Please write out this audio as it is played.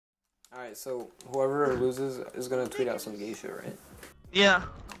Alright, so whoever loses is gonna tweet out some gay shit, right? Yeah.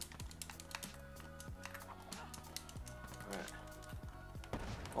 Alright.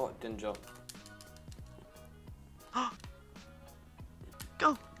 Oh, it didn't jump.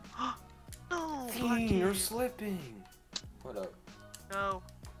 Go! No! Dang, you're slipping! Hold up. No.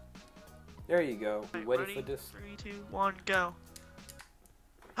 There you go. Wait, Ready for this? 3, 2, 1, go.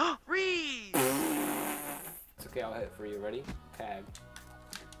 Reis! It's okay, I'll hit for you. Ready? Tag.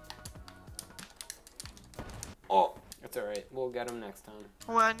 Oh! It's alright. We'll get him next time.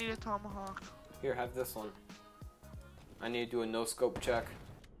 Oh, I need a tomahawk. Here, have this one. I need to do a no-scope check.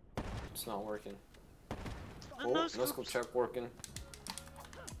 It's not working. Oh, no-scope check working.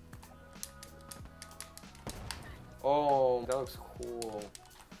 Oh, that looks cool.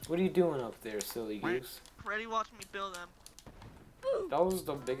 What are you doing up there, silly goose? Ready, watch me build them. That was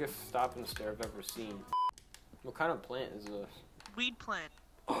the biggest stop and stare I've ever seen. What kind of plant is this? Weed plant.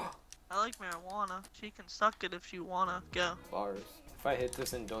 I like marijuana. She can suck it if she wanna. Go. Bars. If I hit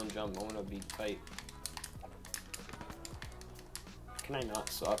this and don't jump, I'm gonna be tight. Can I not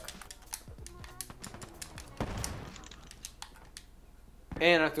suck?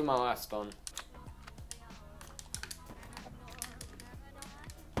 And I threw my last stun.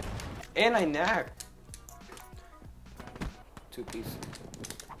 And I knacked. 2 piece.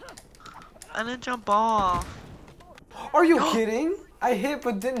 I didn't jump off. Are you kidding? I hit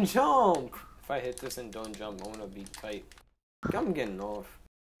but didn't jump. If I hit this and don't jump, I'm gonna be tight. I'm getting off.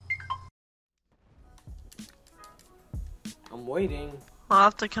 I'm waiting. I'll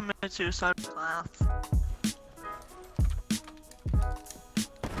have to commit suicide laugh.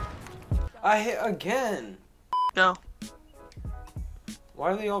 I hit again. Go.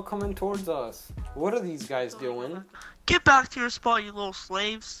 Why are they all coming towards us? What are these guys doing? Get back to your spot, you little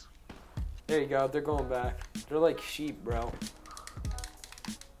slaves. There you go, they're going back. They're like sheep, bro.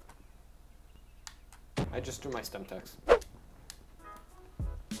 I just threw my stem text.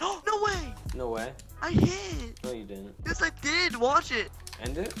 No way! No way. I hit! No, you didn't. Yes, I did! Watch it!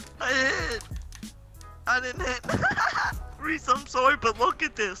 End it? I hit! I didn't hit. Reese, I'm sorry, but look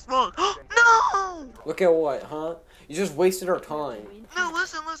at this. Look. No! Look at what, huh? You just wasted our time. No,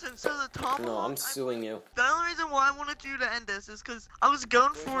 listen. So the tomahawk... No, I'm suing you. The only reason why I wanted you to end this is because I was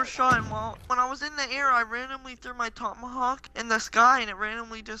going for a shot, and when I was in the air, I randomly threw my tomahawk in the sky, and it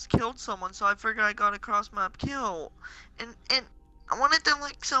randomly just killed someone, so I figured I got a cross-map kill. And I wanted to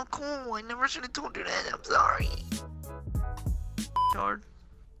look so cool. I never should have told you that. I'm sorry. Yard.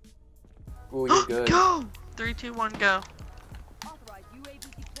 Ooh, you're good. Go! 3, 2, 1, go.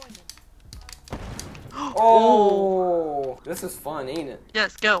 Oh! This is fun, ain't it?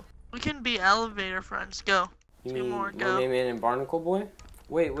 Yes, go. We can be elevator friends. Go. You 2 mean more, go. Mermaid and Barnacle Boy?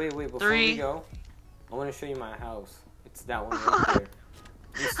 Wait, before 3. we go, I want to show you my house. It's that one right there.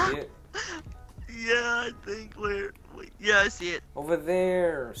 You see it? Yeah, I think wait, yeah, I see it. Over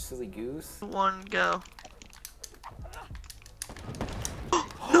there, silly goose. 1, go.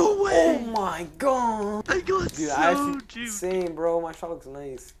 No way! Oh my god! I got Dude, so I actually juiced. same, bro. My shot looks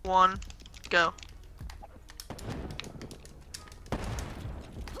nice. 1, go.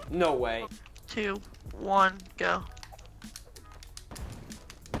 No way. 2, 1, go.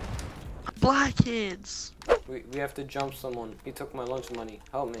 Black kids. We have to jump someone. He took my lunch money.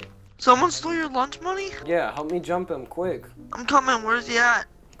 Help me. Someone stole your lunch money? Yeah, help me jump him, quick. I'm coming. Where's he at?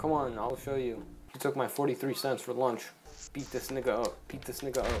 Come on, I'll show you. He took my 43 cents for lunch. Beat this nigga up. Beat this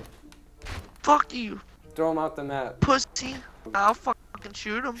nigga up. Fuck you, Throw him out the map. pussy. I'll fucking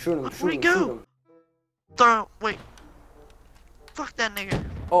shoot him. Shoot him, Where'd shoot he him, go? shoot him. Throw. Wait. Fuck that nigga.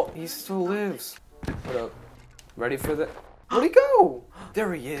 Oh, he still lives. What up? Ready for the... Where'd he go?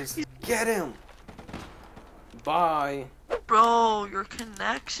 There he is. Get him. Bye. Bro, your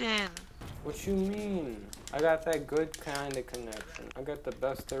connection. What you mean? I got that good kind of connection. I got the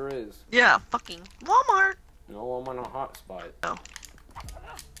best there is. Yeah, fucking Walmart. No, I'm on a hotspot. No.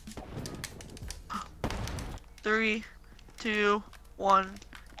 3, 2, 1.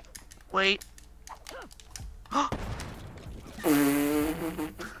 Wait.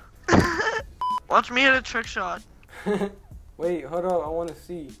 Watch me hit a trick shot. Wait, hold up. I want to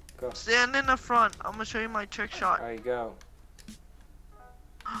see. Go. Stand in the front. I'm gonna show you my trick shot. Alright, go.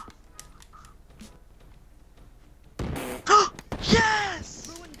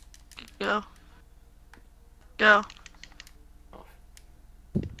 Yes! Go. Go.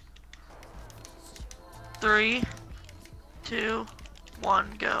 3, 2,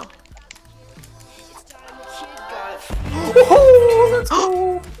 1, go. Oh, let's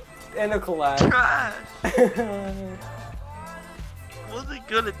go! And a collab. Trash! Wasn't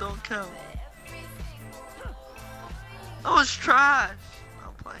good, it don't count. That was trash.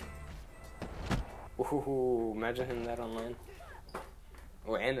 I'm playing. Ooh, imagine him that online.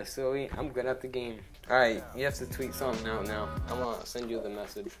 Oh, and a silly. I'm good at the game. Alright, you have to tweet something out now. I'm gonna send you the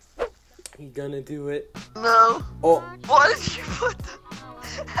message. You gonna do it? No. Oh. Why did you put the...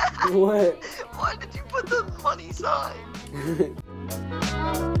 What? Why did you put the money sign?